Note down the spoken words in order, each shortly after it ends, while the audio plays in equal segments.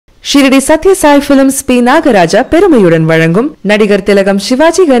Shirdi Sathya Sai films B Nagaraja பெருமையுடன் வழங்கும் நடிகர் திலகம்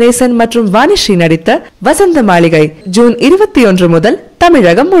சிவாஜி கணேசன் மற்றும் வாணிஸ்ரீ நடித்த வசந்த மாளிகை ஜூன் 21 முதல்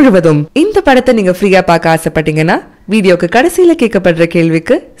தமிழகம் முழுவதும். இந்த படத்தை நீங்க ஃப்ரீயா பார்க்க ஆசைப்பட்டீங்கன்னா வீடியோக்கு கடைசியில கேட்கப்படுற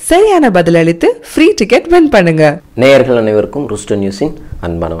கேள்விக்கு சரியான பதில் அளித்து ஃப்ரீ டிக்கெட் வின் பண்ணுங்க. நேயர்கள் அனைவருக்கும் ரூஸ்டர் நியூஸின்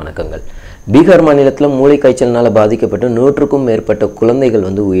அன்பான வணக்கங்கள். பீகார் மாநிலத்தில் மூளை காய்ச்சல்னால பாதிக்கப்பட்டு 100க்கும் மேற்பட்ட குழந்தைகள்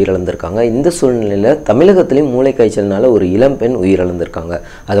உயிரிழந்திருக்காங்க. இந்த சூழ்நிலையில் தமிழகத்திலையும் மூளை காய்ச்சல்னால ஒரு இளம் பெண் உயிரிழந்திருக்காங்க.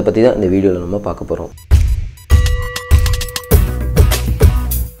 அதை பற்றி தான் இந்த வீடியோவில் நம்ம பார்க்க போகிறோம்.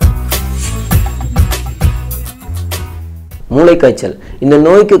 மூளை காய்ச்சல் இந்த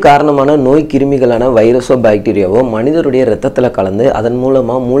நோய்க்கு காரணமான நோய் கிருமிகளான வைரஸோ பாக்டீரியாவோ மனிதருடைய இரத்தத்தில் கலந்து அதன்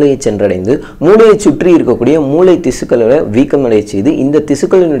மூலமாக மூளையை சென்றடைந்து மூளையை சுற்றி இருக்கக்கூடிய மூளை திசுக்களை வீக்கம் அடைய செய்து இந்த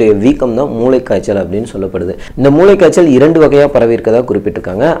திசுக்களினுடைய வீக்கம் தான் மூளை காய்ச்சல் அப்படின்னு சொல்லப்படுது. இந்த மூளை காய்ச்சல் 2 வகையாக பரவி இருக்கதா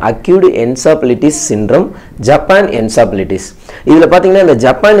குறிப்பிட்டிருக்காங்க. Acute encephalitis syndrome, Japan encephalitis. இதில் பார்த்தீங்கன்னா இந்த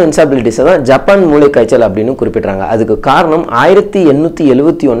ஜப்பான் என்செஃபாலிட்டிஸை தான் ஜப்பான் மூளை காய்ச்சல் அப்படின்னு குறிப்பிட்றாங்க. அதுக்கு காரணம்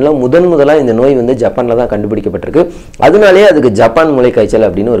 1871 முதலாக இந்த நோய் ஜப்பானில் தான் கண்டுபிடிக்கப்பட்டிருக்கு. அதனாலே அதுக்கு ஜப்பான் மூளை காய்ச்சல்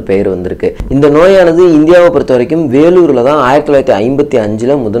அப்படின்னு ஒரு பெயர் வந்திருக்கு. இந்த நோயானது இந்தியாவை பொறுத்த வரைக்கும் வேலூரில் தான்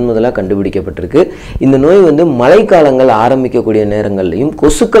 1955 முதலாக கண்டுபிடிக்கப்பட்டிருக்கு. இந்த நோய் மழைக்காலங்கள் ஆரம்பிக்கக்கூடிய நேரங்கள்லையும்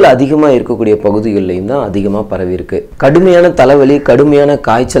கொசுக்கள் அதிகமாக இருக்கக்கூடிய பகுதிகளிலையும் தான் அதிகமாக பரவி இருக்கு. கடுமையான தலைவலி, கடுமையான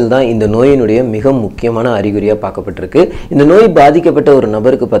காய்ச்சல் தான் இந்த நோயினுடைய மிக முக்கியமான அறிகுறியாக பார்க்கப்பட்டிருக்கு. இந்த நோய் பாதிக்கப்பட்ட ஒரு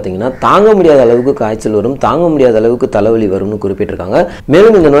நபருக்கு பார்த்தீங்கன்னா தாங்க முடியாத அளவுக்கு காய்ச்சல் வரும், தாங்க முடியாத அளவுக்கு தலைவலி வரும்னு குறிப்பிட்டிருக்காங்க.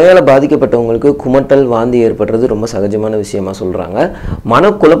 மேலும் இந்த நோயால் பாதிக்கப்பட்டவங்களுக்கு குமட்டல், வாந்தி ஏற்படுறது ரொம்ப சகஜமான விஷயமா சொல்றாங்க.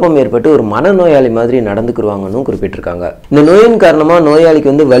 மனக்குழப்பம் ஏற்பட்டு ஒரு மனநோயாளி மாதிரி நடந்துக்குவாங்கன்னு குறிப்பிட்டிருக்காங்க. இந்த நோயின் காரணமா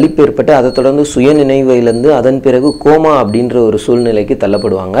நோயாளிக்கு வலிப்பு ஏற்பட்டு அதை தொடர்ந்து சுயநினைவு இழந்து அதன் பிறகு கோமா அப்படின்ற ஒரு சூழ்நிலைக்கு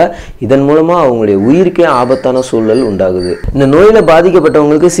தள்ளப்படுவாங்க. இதன் மூலமா அவங்களுடைய உயிருக்கே ஆபத்தான சூழல் உண்டாகுது. இந்த நோயில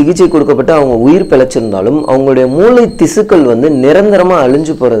பாதிக்கப்பட்டவங்களுக்கு சிகிச்சை கொடுக்கப்பட்டு அவங்க உயிர் பிழைச்சிருந்தாலும் அவங்களுடைய மூளை திசுக்கள் நிரந்தரமா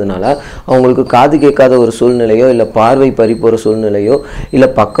அழிஞ்சு போறதுனால அவங்களுக்கு காது கேட்காத ஒரு சூழ்நிலையோ இல்ல பார்வை பறி போற சூழ்நிலையோ இல்ல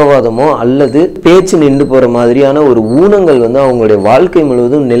பக்கவாதமோ அல்லது பேச்சு நின்று போற மாதிரியான ஒரு ஊனங்கள் அவங்களுடைய வாழ்க்கை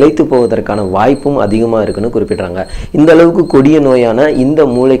முழுவதும் நிலைத்து போவதற்கான வாய்ப்பும் அதிகமாக இருக்குன்னு குறிப்பிட்றாங்க. இந்த அளவுக்கு கொடிய நோயான இந்த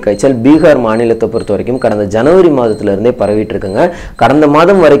மூளை காய்ச்சல் பீகார் மாநிலத்தை பொறுத்த வரைக்கும் கடந்த ஜனவரி மாதத்திலிருந்தே பரவிட்டு இருக்குங்க. கடந்த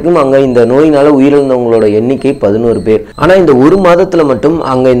மாதம் வரைக்கும் அங்க இந்த நோயினால உயிரிழந்தவங்களோட எண்ணிக்கை 11 பேர். ஆனா இந்த ஒரு மாதத்துல மட்டும்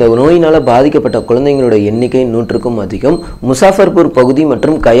அங்க இந்த நோயினால பாதிக்கப்பட்ட குழந்தைங்களோட எண்ணிக்கை 100க்கும் அதிகம். முசாஃபர்பூர் பகுதி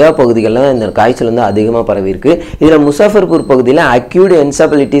மற்றும் கயா பகுதிகளில் இந்த காய்ச்சல் அதிகமாக பரவி இருக்கு. இதுல முசாஃபர்பூர் பகுதியில் அக்யூட்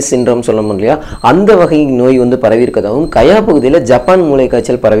என்செஃபாலிட்டிஸ் சிண்ட்ரோம் சொல்ல முடியல அந்த வகை நோய் பரவி இருக்கதாகவும் கயா பகுதியில் ஜப்பான் மூளை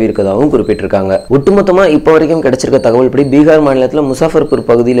காய்ச்சல் பரவி இருக்கதாகவும் குறிப்பிட்டிருக்காங்க. ஒட்டுமொத்தமா இப்போ வரைக்கும் கிடைச்சிருக்க தகவல் படி பீகார் மாநிலத்தில் முசாஃபர்பூர்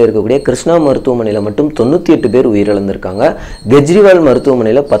பகுதியில் இருக்கக்கூடிய கிருஷ்ணா மருத்துவமனையில் மட்டும் 98 பேர் உயிரிழந்திருக்காங்க. கெஜ்ரிவால்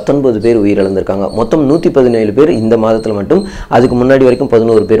மருத்துவமனையில் 19 பேர் உயிரிழந்திருக்காங்க. மொத்தம் 117 பேர் இந்த மாதத்தில் மட்டும். அதுக்கு முன்னாடி வரைக்கும்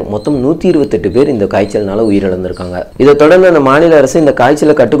 11 பேர், மொத்தம் 128 பேர் இந்த காய்ச்சல்னால உயிரிழந்திருக்காங்க. இதை தொடர்ந்து அந்த மாநில அரசு இந்த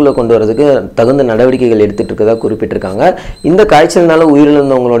காய்ச்சலை கட்டுக்குள்ள கொண்டு வரதுக்கு தகுந்த நடவடிக்கைகள் எடுத்துட்டு இருக்கதா குறிப்பிட்டிருக்காங்க. இந்த காய்ச்சல்னால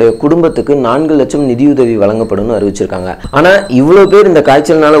உயிரிழந்தவங்களுடைய குடும்பத்துக்கு 4 லட்சம் நிதியுதவி வழங்கப்படும் அறிவிச்சிருக்காங்க. ஆனா இவ்வளவு பேர் இந்த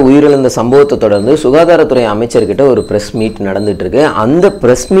காய்ச்சல்னால உயிரிழந்த சம்பவத்தை தொடர்ந்து சுகாதாரத்துறை அமைச்சர்கிட்ட ஒரு பிரஸ் மீட் நடந்துட்டு இருக்கு. அந்த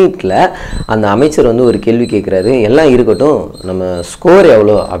பிரஸ் மீட்ல அந்த அமைச்சர் ஒரு கேள்வி கேட்கிறாரு. எல்லாம் இருக்கட்டும், நம்ம ஸ்கோர்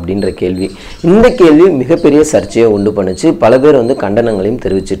எவ்வளோ அப்படின்ற கேள்வி. இந்த கேள்வி மிகப்பெரிய சர்ச்சையை உண்டு பண்ணுச்சு. பல பேர் கண்டனங்களையும்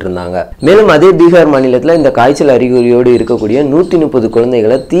தெரிவிச்சிட்டு இருந்தாங்க. மேலும் அதே பீகார் மாநிலத்தில் இந்த காய்ச்சல் அறிகுறியோடு இருக்கக்கூடிய 130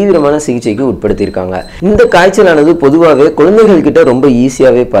 குழந்தைகளை தீவிரமான சிகிச்சைக்கு உட்படுத்தியிருக்காங்க. இந்த காய்ச்சலானது பொதுவாகவே குழந்தைகள் கிட்ட ரொம்ப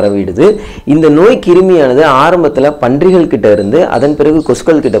ஈஸியாவே பரவிடுது. இந்த நோய் கிருமியானது ஆரம்பத்தில் பன்றிகள் கிட்ட இருந்து அதன் பிறகு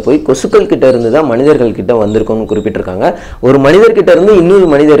கொசுக்கள் கிட்ட போய் கொசுக்கள் கிட்ட இருந்து தான் மனிதர்கள் கிட்ட வந்திருக்கும்னு குறிப்பிட்டிருக்காங்க. ஒரு மனிதர் கிட்ட இருந்து இன்னொரு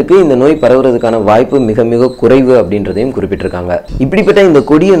மனிதருக்கு இந்த நோய் பரவுறதுக்கான வாய்ப்பு மிக மிக குறைவு அப்படின்றதையும் குறிப்பிட்டிருக்காங்க. இப்படிப்பட்ட இந்த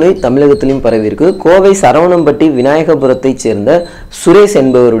கொடிய நோய் தமிழகத்திலும் பரவி இருக்கு. கோவை சரவணம்பட்டி விநாயகபுரத்தை சேர்ந்த சுரேஷ்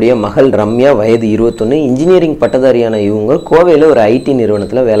என்பவருடைய மகள் ரம்யா, வயது 21, இன்ஜினியரிங் பட்டதாரியான இவங்க கோவையில் ஒரு ஐடி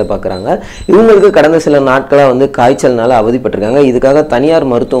நிறுவனத்தில் வேலை பார்க்குறாங்க. இவங்களுக்கு கடந்த சில நாட்களாக காய்ச்சல்னால அவதிப்பட்டிருக்காங்க. இதுக்காக தனியார்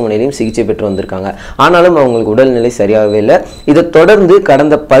மருத்துவமனையிலையும் சிகிச்சை பெற்று வந்திருக்காங்க. ஆனாலும் அவங்களுக்கு உடல்நிலை சரியாகவே இல்லை. இதை தொடர்ந்து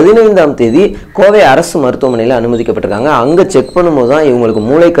கடந்த 15ஆம் தேதி கோவை அரசு மருத்துவமனையில் அனுமதிக்கப்பட்டிருக்காங்க. அங்கே செக் பண்ணும்போது தான் இவங்களுக்கு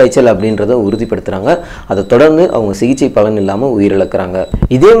மூளை காய்ச்சல் அப்படின்றத உறுதிப்படுத்துறாங்க. அதை தொடர்ந்து அவங்க சிகிச்சை பலன் இல்லாமல் உயிரிழக்கிறாங்க.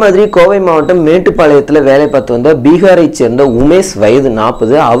 இதே மாதிரி கோவை மாவட்டம் மேட்டுப்பாளையத்தில் வேலை பார்த்து வந்த பீகாரை சேர்ந்த உமேஷ், வயது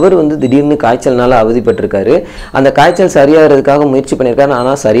 40, அவர் திடீர்னு காய்ச்சல்னால அவதிப்பட்டிருக்காரு. அந்த காய்ச்சல் சரியாகிறதுக்காக முயற்சி பண்ணியிருக்காரு.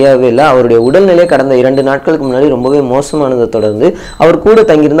 ஆனால் சரியாகவே இல்லை. அவருடைய உடல்நிலை கடந்த 2 நாட்களுக்கு முன்னாடி ரொம்பவே மோசமானதை தொடர்ந்து அவர் கூட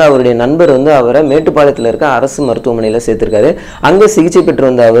தங்கியிருந்த அவருடைய நண்பர் அவரை மேட்டுப்பாளையத்தில் இருக்க அரசு மருத்துவமனையில் சேர்த்திருக்காரு. அங்கே சிகிச்சை பெற்று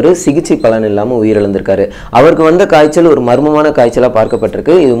வந்த அவர் சிகிச்சை பலன் இல்லாமல் உயிரிழந்திருக்காரு. அவருக்கு வந்த காய்ச்சல் ஒரு மர்மமான காய்ச்சலாக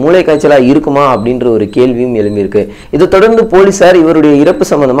பார்க்கப்பட்டிருக்கு. இது மூளை காய்ச்சலாக இருக்குமா அப்படின்ற ஒரு கேள்வியும் எழும்பியிருக்கு. இதை தொடர்ந்து போலீசார் இவருடைய இறப்பு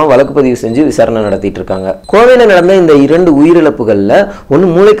சம்பந்தமாக வழக்கு பதிவு செஞ்சு விசாரணை நடத்திட்டு இருக்காங்க. கோவையில் நடந்த இந்த 2 உயிரிழப்புகளில் ஒன்று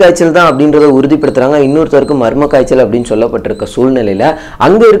மூளை காய்ச்சல் தான் அப்படின்றத உறுதிப்படுத்துறாங்க, இன்னொருத்தருக்கு மர்ம காய்ச்சல் அப்படின்னு சொல்லப்பட்டிருக்க சூழ்நிலையில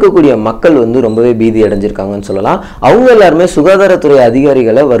அங்கே இருக்கக்கூடிய மக்கள் ரொம்பவே பீதி அடைஞ்சிருக்காங்கன்னு சொல்லலாம். அவங்க எல்லாருமே சுகாதாரத்துறை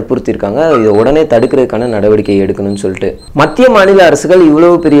அதிகாரிகளை வற்புறுத்திருக்காங்க இதை உடனே தடுக்கிறதுக்கான நடவடிக்கை எடுக்கணும்னு சொல்லிட்டு. மத்திய மாநில அரசுகள்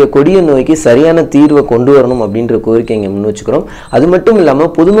இவ்வளவு பெரிய கொடிய நோய்க்கு சரியான தீர்வை கொண்டு வரணும் அப்படின்ற கோரிக்கை இங்கே முன் வச்சுக்கிறோம். அது மட்டும்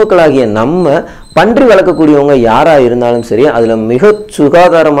இல்லாமல் பொதுமக்களாகிய நம்ம பன்றி வளர்க்கக்கூடியவங்க யாரா இருந்தாலும் சரி அதுல மிக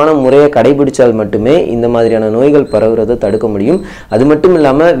சுகாதாரமான முறையை கடைபிடிச்சால் மட்டுமே இந்த மாதிரியான நோய்கள் பரவுறதை தடுக்க முடியும். அது மட்டும்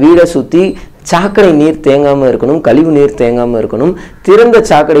இல்லாமல் வீடை சுற்றி சாக்கடை நீர் தேங்காமல் இருக்கணும், கழிவு நீர் தேங்காமல் இருக்கணும், திறந்த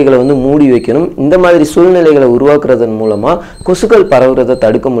சாக்கடைகளை மூடி வைக்கணும். இந்த மாதிரி சூழ்நிலைகளை உருவாக்குறதன் மூலமாக கொசுக்கள் பரவுறதை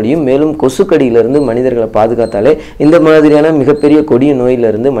தடுக்க முடியும். மேலும் கொசுக்கடியிலிருந்து மனிதர்களை பாதுகாத்தாலே இந்த மாதிரியான மிகப்பெரிய கொடிய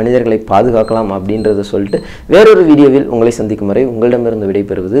நோயிலிருந்து மனிதர்களை பாதுகாக்கலாம் அப்படின்றத சொல்லிட்டு வேறொரு வீடியோவில் உங்களை சந்திக்கும் வரை உங்களிடமிருந்து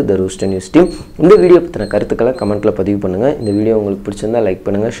விடைபெறுவது த ரூஸ்டர் நியூஸ் டீம். இந்த வீடியோ பற்றின கருத்துக்களை கமெண்ட்டில் பதிவு பண்ணுங்கள். இந்த வீடியோ உங்களுக்கு பிடிச்சிருந்தால் லைக்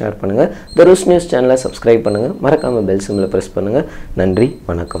பண்ணுங்கள், ஷேர் பண்ணுங்கள். த ரூஸ்டர் நியூஸ் சேனலை சப்ஸ்கிரைப் பண்ணுங்கள். மறக்காமல் பெல் சிம்பிளை ப்ரெஸ் பண்ணுங்கள். நன்றி,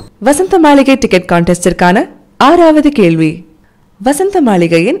 வணக்கம். வசந்த மாளிகை டிக்கெட் கான்டெஸ்டிற்கான 6வது கேள்வி. வசந்த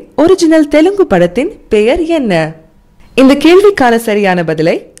மாளிகையின் ஒரிஜினல் தெலுங்கு படத்தின் பெயர் என்ன? இந்த கேள்விக்கான சரியான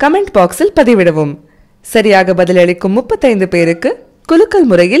பதிலை கமெண்ட் பாக்ஸில் பதிவிடவும். சரியாக பதிலளிக்கும் 35 பேருக்கு குலுக்கல்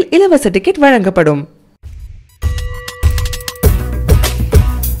முறையில் இலவச டிக்கெட் வழங்கப்படும்.